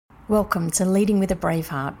Welcome to Leading with a Brave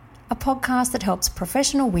Heart, a podcast that helps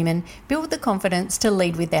professional women build the confidence to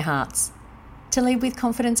lead with their hearts, to lead with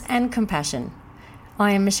confidence and compassion.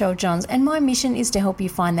 I am Michelle Johns, and my mission is to help you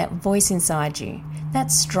find that voice inside you,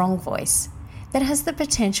 that strong voice that has the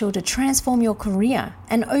potential to transform your career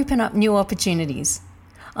and open up new opportunities.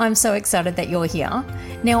 I'm so excited that you're here.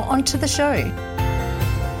 Now on to the show.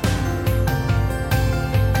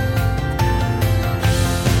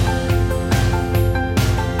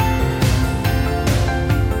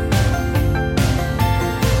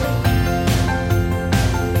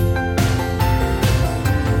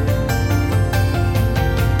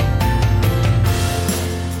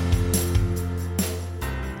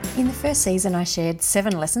 In the first season, I shared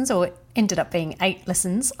 7 lessons, or it ended up being 8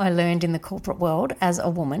 lessons I learned in the corporate world as a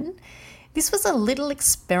woman. This was a little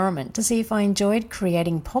experiment to see if I enjoyed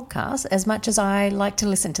creating podcasts as much as I like to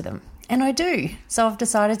listen to them. And I do, so I've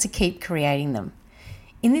decided to keep creating them.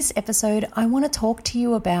 In this episode, I want to talk to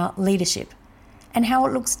you about leadership and how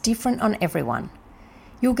it looks different on everyone.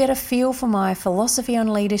 You'll get a feel for my philosophy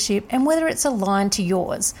on leadership and whether it's aligned to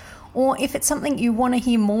yours, or if it's something you want to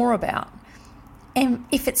hear more about. And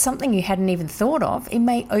if it's something you hadn't even thought of, it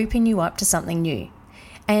may open you up to something new.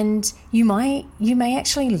 And you may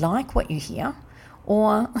actually like what you hear,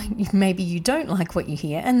 or maybe you don't like what you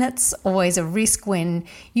hear. And that's always a risk when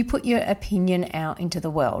you put your opinion out into the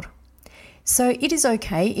world. So it is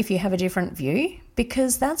okay if you have a different view,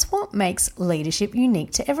 because that's what makes leadership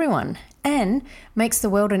unique to everyone and makes the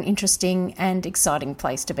world an interesting and exciting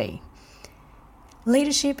place to be.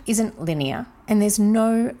 Leadership isn't linear, and there's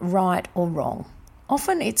no right or wrong.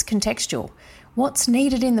 Often it's contextual, what's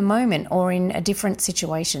needed in the moment or in a different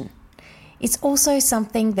situation. It's also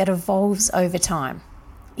something that evolves over time.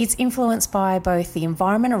 It's influenced by both the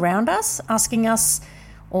environment around us, asking us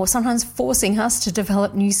or sometimes forcing us to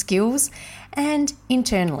develop new skills, and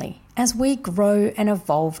internally, as we grow and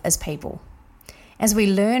evolve as people. As we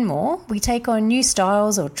learn more, we take on new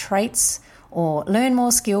styles or traits or learn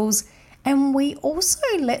more skills, and we also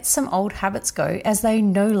let some old habits go as they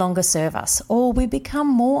no longer serve us, or we become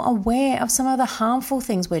more aware of some of the harmful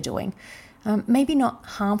things we're doing. Maybe not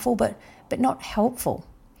harmful, but not helpful.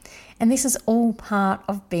 And this is all part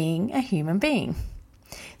of being a human being.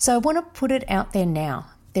 So I want to put it out there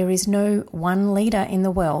now. There is no one leader in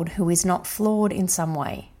the world who is not flawed in some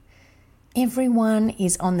way. Everyone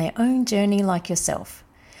is on their own journey like yourself.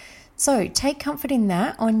 So take comfort in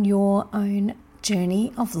that on your own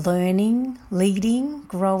journey of learning, leading,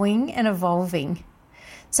 growing, and evolving.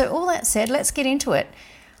 So all that said, let's get into it.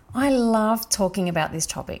 I love talking about this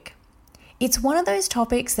topic. It's one of those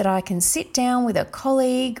topics that I can sit down with a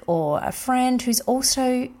colleague or a friend who's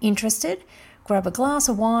also interested, grab a glass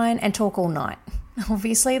of wine and talk all night.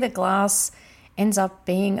 Obviously the glass ends up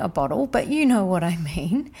being a bottle, but you know what I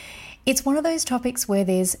mean. It's one of those topics where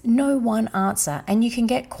there's no one answer and you can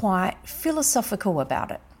get quite philosophical about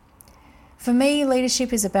it. For me,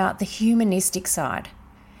 leadership is about the humanistic side,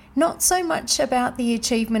 not so much about the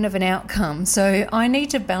achievement of an outcome. So I need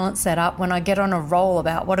to balance that up when I get on a roll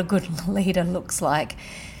about what a good leader looks like.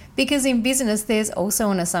 Because in business, there's also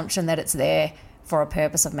an assumption that it's there for a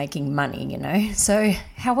purpose of making money, So,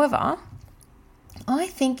 however, I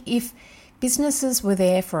think if businesses were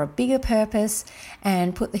there for a bigger purpose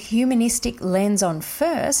and put the humanistic lens on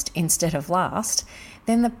first instead of last,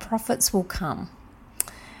 then the profits will come.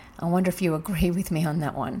 I wonder if you agree with me on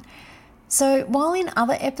that one. So while in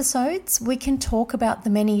other episodes, we can talk about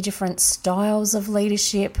the many different styles of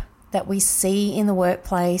leadership that we see in the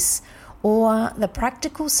workplace, or the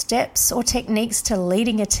practical steps or techniques to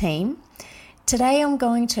leading a team, today I'm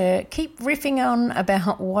going to keep riffing on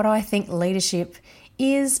about what I think leadership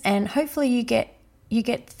is, and hopefully you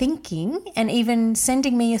get thinking and even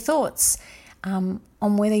sending me your thoughts on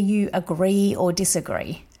whether you agree or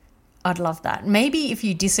disagree. I'd love that. Maybe if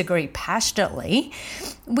you disagree passionately,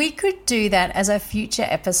 we could do that as a future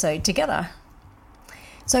episode together.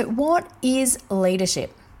 So what is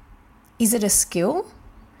leadership? Is it a skill?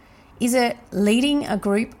 Is it leading a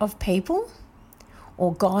group of people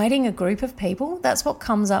or guiding a group of people? That's what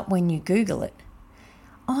comes up when you Google it.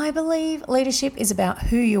 I believe leadership is about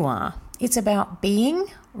who you are. It's about being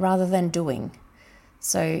rather than doing.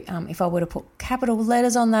 So if I were to put capital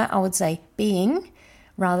letters on that, I would say being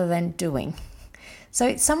rather than doing.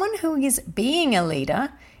 So someone who is being a leader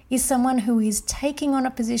is someone who is taking on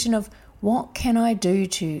a position of what can I do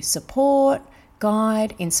to support,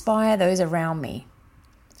 guide, inspire those around me.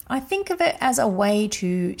 I think of it as a way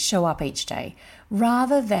to show up each day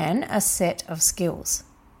rather than a set of skills.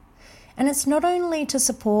 And it's not only to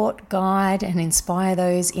support, guide, and inspire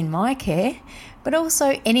those in my care, but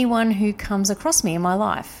also anyone who comes across me in my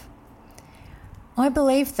life. I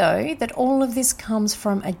believe, though, that all of this comes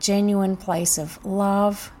from a genuine place of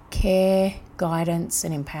love, care, guidance,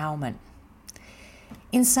 and empowerment.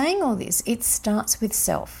 In saying all this, it starts with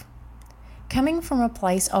self, coming from a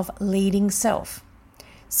place of leading self.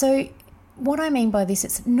 So what I mean by this,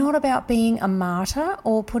 it's not about being a martyr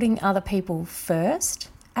or putting other people first.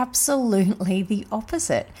 Absolutely the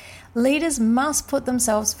opposite. Leaders must put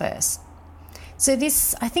themselves first. So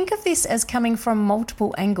I think of this as coming from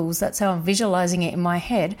multiple angles. That's how I'm visualizing it in my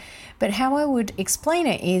head. But how I would explain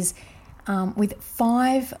it is with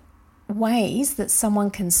 5 ways that someone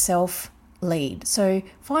can self-lead. So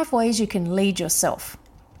 5 ways you can lead yourself.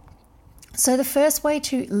 So the first way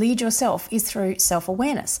to lead yourself is through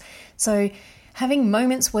self-awareness. So having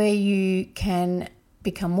moments where you can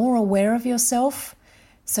become more aware of yourself.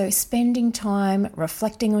 So spending time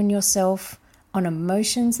reflecting on yourself, on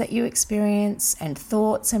emotions that you experience and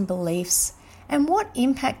thoughts and beliefs, and what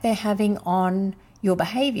impact they're having on your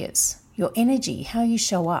behaviors, your energy, how you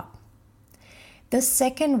show up. The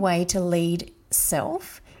second way to lead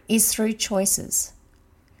self is through choices.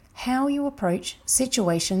 How you approach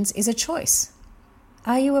situations is a choice.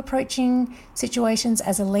 Are you approaching situations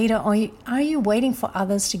as a leader, or are you waiting for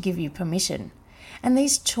others to give you permission? And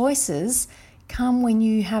these choices come when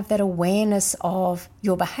you have that awareness of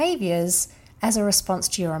your behaviors as a response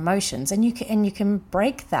to your emotions, and you can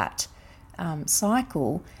break that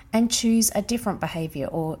cycle and choose a different behavior,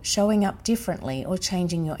 or showing up differently, or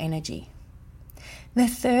changing your energy. The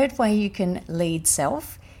third way you can lead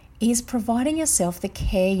self is providing yourself the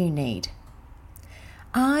care you need.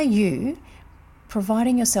 Are you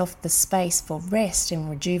providing yourself the space for rest and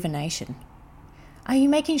rejuvenation? Are you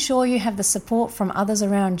making sure you have the support from others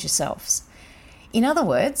around yourselves? In other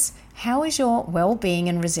words, how is your well-being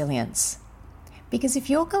and resilience? Because if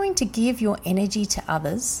you're going to give your energy to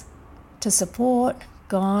others, to support,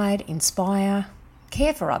 guide, inspire,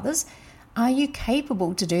 care for others, are you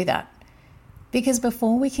capable to do that? Because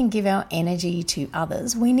before we can give our energy to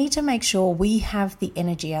others, we need to make sure we have the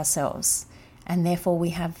energy ourselves, and therefore we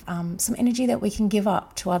have some energy that we can give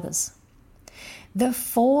up to others. The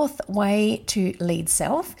fourth way to lead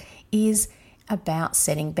self is about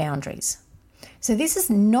setting boundaries. So this is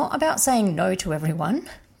not about saying no to everyone,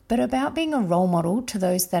 but about being a role model to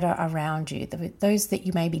those that are around you, those that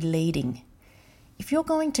you may be leading. If you're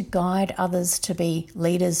going to guide others to be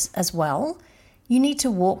leaders as well, you need to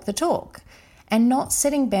walk the talk. And not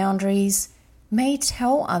setting boundaries may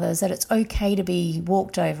tell others that it's okay to be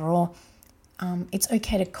walked over, or it's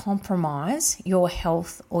okay to compromise your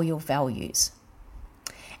health or your values.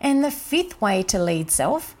 And the fifth way to lead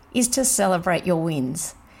self is to celebrate your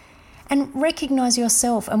wins and recognize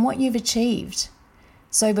yourself and what you've achieved.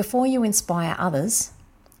 So before you inspire others,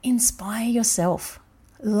 inspire yourself.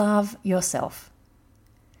 Love yourself.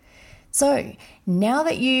 So now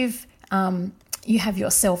that you have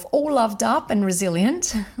yourself all loved up and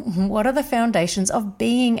resilient, what are the foundations of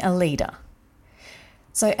being a leader?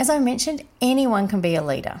 So as I mentioned, anyone can be a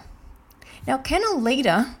leader. Now, can a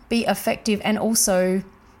leader be effective and also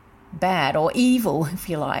bad or evil, if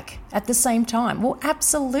you like, at the same time? Well,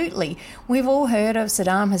 absolutely. We've all heard of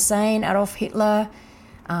Saddam Hussein, Adolf Hitler,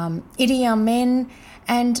 Idi Amin,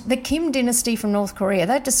 and the Kim dynasty from North Korea.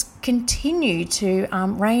 They just continue to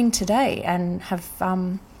reign today and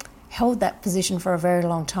have held that position for a very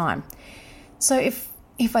long time. So if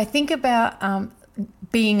I think about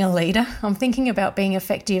being a leader, I'm thinking about being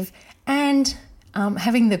effective and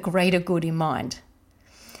having the greater good in mind.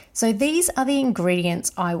 So these are the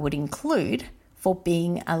ingredients I would include for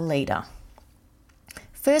being a leader.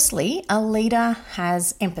 Firstly, a leader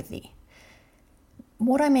has empathy.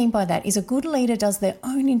 What I mean by that is a good leader does their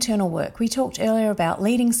own internal work. We talked earlier about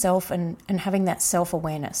leading self and having that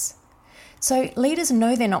self-awareness. So leaders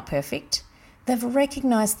know they're not perfect. They've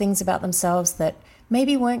recognized things about themselves that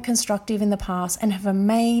maybe weren't constructive in the past and have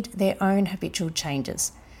made their own habitual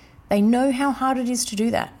changes. They know how hard it is to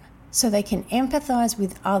do that, so they can empathize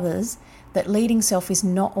with others that leading self is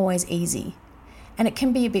not always easy, and it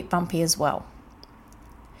can be a bit bumpy as well.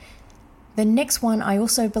 The next one, I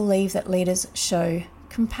also believe that leaders show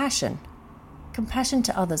compassion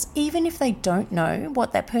to others, even if they don't know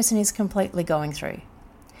what that person is completely going through.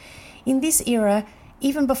 In this era,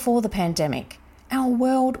 even before the pandemic, our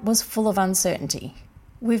world was full of uncertainty.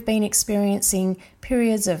 We've been experiencing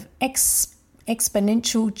periods of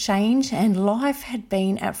exponential change, and life had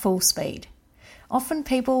been at full speed. Often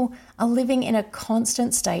people are living in a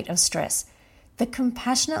constant state of stress. The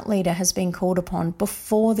compassionate leader has been called upon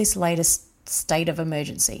before this latest state of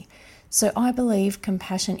emergency. So I believe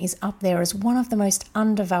compassion is up there as one of the most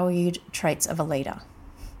undervalued traits of a leader.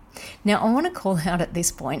 Now, I want to call out at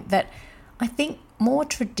this point that I think more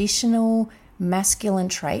traditional masculine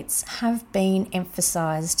traits have been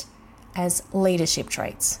emphasized as leadership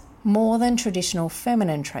traits more than traditional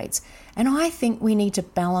feminine traits. And I think we need to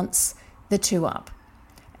balance the two up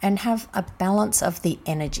and have a balance of the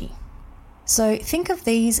energy. So think of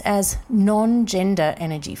these as non-gender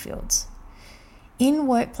energy fields. In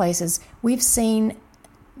workplaces, we've seen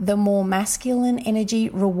the more masculine energy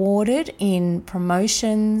rewarded in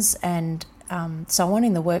promotions and so on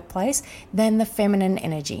in the workplace than the feminine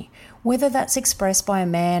energy, whether that's expressed by a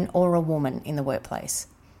man or a woman in the workplace.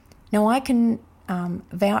 Now, I can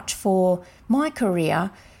vouch for my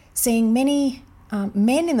career seeing many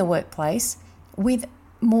men in the workplace with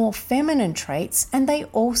more feminine traits, and they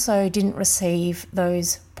also didn't receive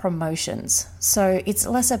those promotions. So it's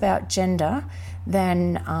less about gender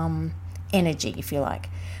than energy, if you like.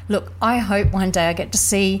 Look, I hope one day I get to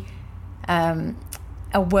see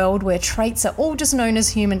a world where traits are all just known as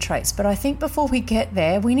human traits. But I think before we get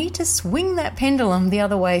there, we need to swing that pendulum the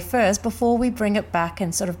other way first before we bring it back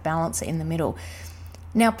and sort of balance it in the middle.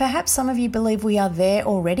 Now, perhaps some of you believe we are there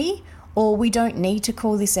already, or we don't need to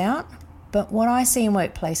call this out. But what I see in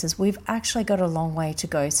workplaces, we've actually got a long way to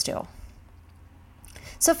go still.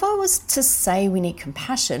 So if I was to say we need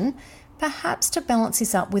compassion, perhaps to balance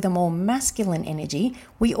this up with a more masculine energy,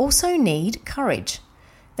 we also need courage.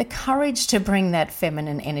 The courage to bring that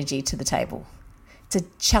feminine energy to the table, to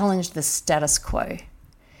challenge the status quo.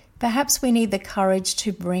 Perhaps we need the courage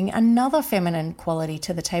to bring another feminine quality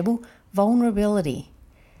to the table, vulnerability.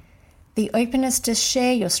 The openness to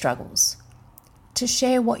share your struggles, to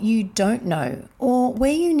share what you don't know or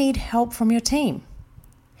where you need help from your team.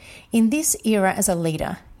 In this era as a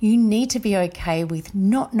leader, you need to be okay with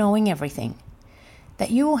not knowing everything, that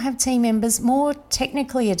you will have team members more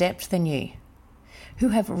technically adept than you, who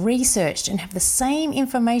have researched and have the same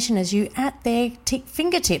information as you at their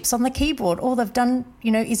fingertips on the keyboard. All they've done,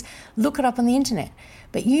 is look it up on the internet.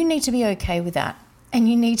 But you need to be okay with that, and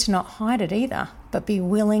you need to not hide it either, but be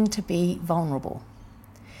willing to be vulnerable.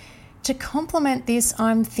 To complement this,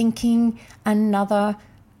 I'm thinking another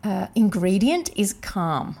ingredient is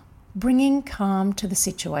calm, bringing calm to the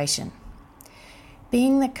situation,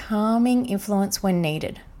 being the calming influence when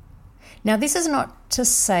needed. Now, this is not to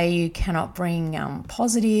say you cannot bring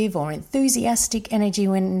positive or enthusiastic energy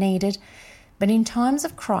when needed, but in times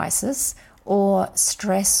of crisis or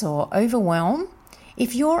stress or overwhelm,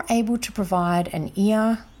 if you're able to provide an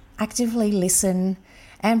ear, actively listen,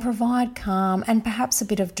 and provide calm and perhaps a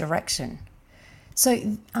bit of direction.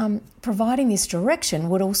 So providing this direction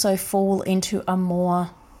would also fall into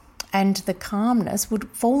and the calmness would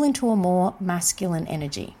fall into a more masculine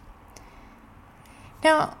energy.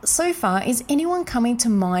 Now, so far, is anyone coming to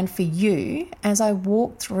mind for you as I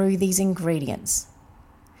walk through these ingredients?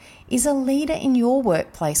 Is a leader in your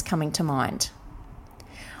workplace coming to mind?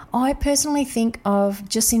 I personally think of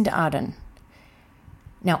Jacinda Ardern.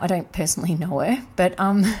 Now, I don't personally know her, but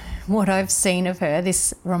what I've seen of her,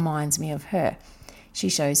 this reminds me of her. She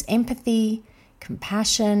shows empathy,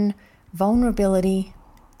 compassion, vulnerability,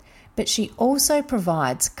 but she also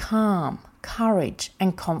provides calm, courage,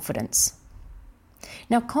 and confidence.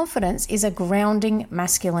 Now, confidence is a grounding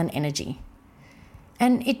masculine energy,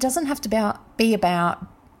 and it doesn't have to be about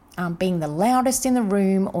being the loudest in the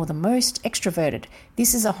room or the most extroverted.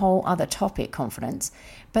 This is a whole other topic, confidence,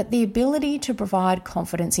 but the ability to provide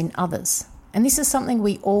confidence in others. And this is something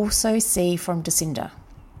we also see from Jacinda.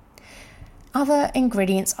 Other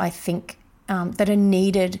ingredients, I think, that are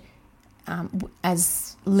needed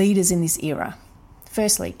as leaders in this era.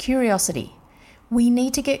 Firstly, curiosity. We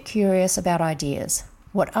need to get curious about ideas,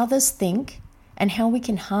 what others think, and how we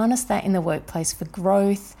can harness that in the workplace for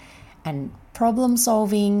growth and problem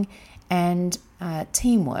solving and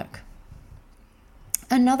teamwork.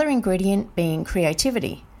 Another ingredient being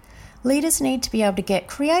creativity. Leaders need to be able to get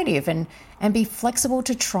creative and be flexible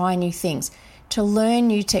to try new things, to learn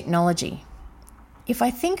new technology. If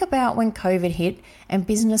I think about when COVID hit and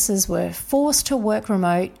businesses were forced to work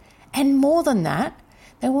remote, and more than that,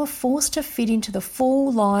 they were forced to fit into the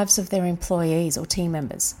full lives of their employees or team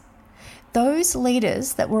members. Those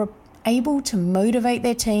leaders that were able to motivate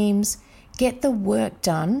their teams, get the work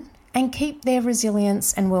done, and keep their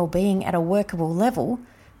resilience and well-being at a workable level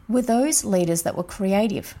were those leaders that were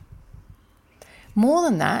creative. More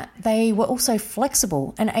than that, they were also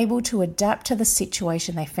flexible and able to adapt to the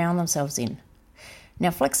situation they found themselves in.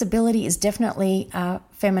 Now, flexibility is definitely a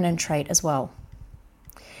feminine trait as well.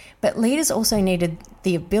 But leaders also needed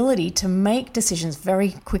the ability to make decisions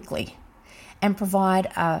very quickly and provide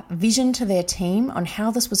a vision to their team on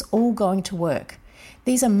how this was all going to work.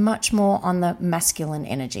 These are much more on the masculine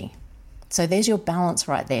energy. So there's your balance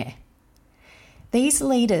right there. These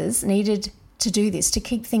leaders needed to do this to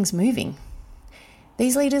keep things moving.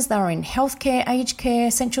 These leaders, they were in healthcare, aged care,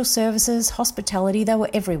 essential services, hospitality, they were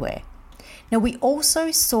everywhere. Now, we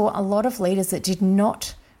also saw a lot of leaders that did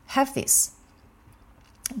not have this.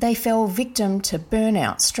 They fell victim to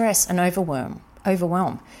burnout, stress, and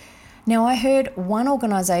overwhelm. Now, I heard one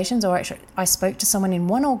organisation, or actually I spoke to someone in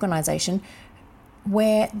one organisation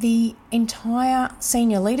where the entire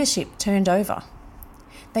senior leadership turned over.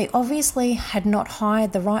 They obviously had not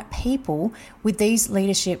hired the right people with these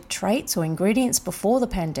leadership traits or ingredients before the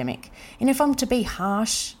pandemic. And if I'm to be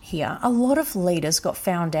harsh here, a lot of leaders got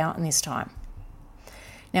found out in this time.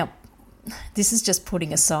 Now, this is just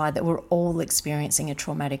putting aside that we're all experiencing a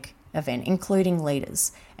traumatic event, including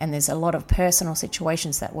leaders, and there's a lot of personal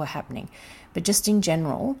situations that were happening. But just in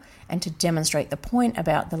general, and to demonstrate the point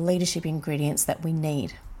about the leadership ingredients that we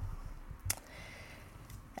need.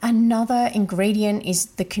 Another ingredient is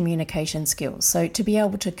the communication skills. So to be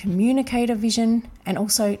able to communicate a vision and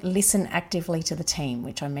also listen actively to the team,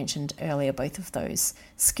 which I mentioned earlier, both of those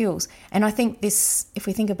skills. And I think this, if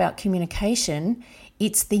we think about communication,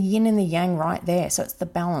 it's the yin and the yang right there. So it's the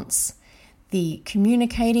balance, the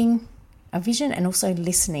communicating a vision and also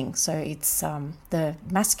listening. So it's the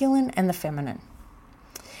masculine and the feminine.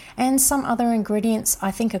 And some other ingredients I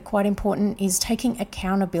think are quite important is taking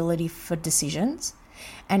accountability for decisions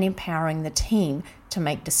and empowering the team to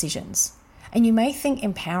make decisions. And you may think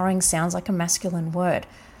empowering sounds like a masculine word,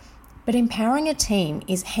 but empowering a team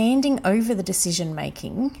is handing over the decision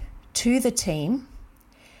making to the team,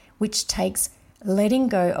 which takes letting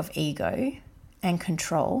go of ego and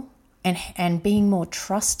control and being more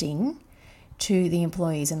trusting to the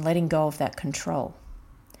employees and letting go of that control.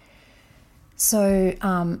 So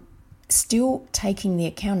still taking the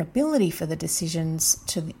accountability for the decisions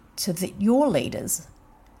to your leaders,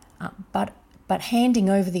 but handing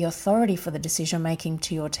over the authority for the decision making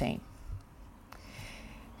to your team.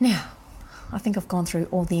 Now, I think I've gone through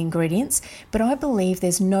all the ingredients, but I believe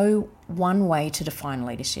there's no one way to define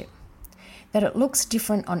leadership, that it looks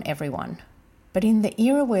different on everyone. But in the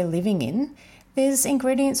era we're living in, there's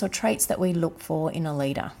ingredients or traits that we look for in a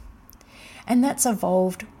leader. And that's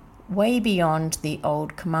evolved way beyond the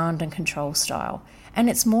old command and control style. And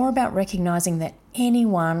it's more about recognizing that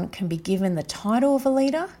anyone can be given the title of a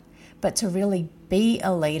leader, but to really be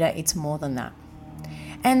a leader, it's more than that.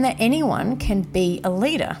 And that anyone can be a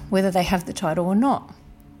leader, whether they have the title or not.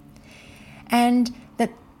 And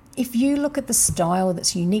that if you look at the style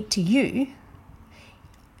that's unique to you,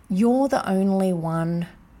 you're the only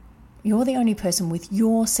person with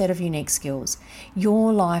your set of unique skills,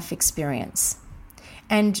 your life experience,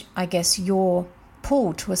 and I guess your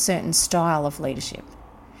pull to a certain style of leadership.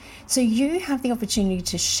 So you have the opportunity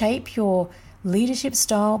to shape your leadership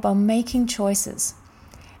style by making choices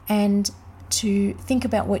and to think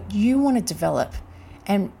about what you want to develop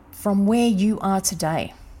and from where you are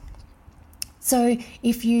today. So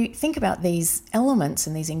if you think about these elements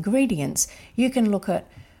and these ingredients, you can look at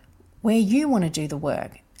where you want to do the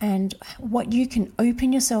work and what you can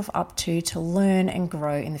open yourself up to learn and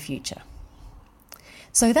grow in the future.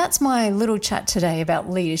 So that's my little chat today about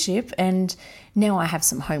leadership, and now I have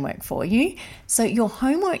some homework for you. So your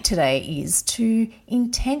homework today is to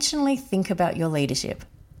intentionally think about your leadership,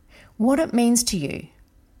 what it means to you.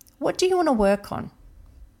 What do you want to work on?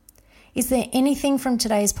 Is there anything from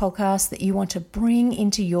today's podcast that you want to bring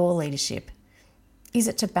into your leadership? Is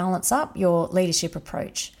it to balance up your leadership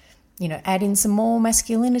approach? Add in some more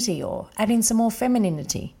masculinity or add in some more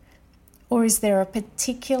femininity? Or is there a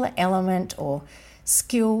particular element or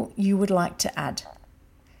skill you would like to add?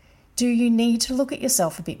 Do you need to look at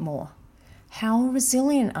yourself a bit more? How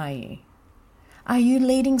resilient are you? Are you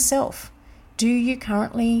leading self? Do you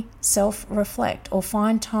currently self-reflect or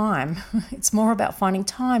find time? It's more about finding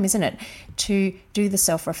time, isn't it, to do the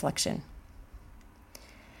self-reflection?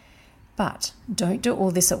 But don't do all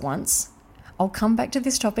this at once. I'll come back to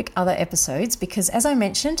this topic other episodes because, as I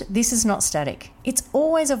mentioned, this is not static. It's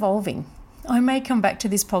always evolving. I may come back to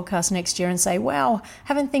this podcast next year and say, wow,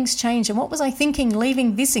 haven't things changed? And what was I thinking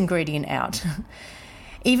leaving this ingredient out?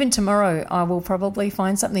 Even tomorrow, I will probably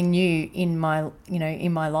find something new in my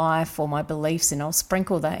life or my beliefs, and I'll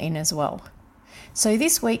sprinkle that in as well. So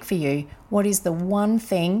this week for you, what is the one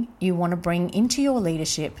thing you want to bring into your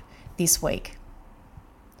leadership this week?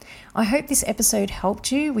 I hope this episode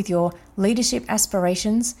helped you with your leadership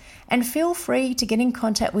aspirations, and feel free to get in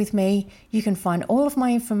contact with me. You can find all of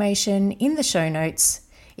my information in the show notes.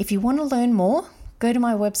 If you want to learn more, go to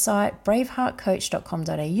my website,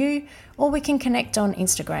 braveheartcoach.com.au, or we can connect on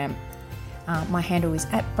Instagram. My handle is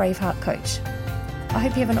 @braveheartcoach. I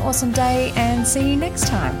hope you have an awesome day and see you next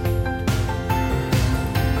time.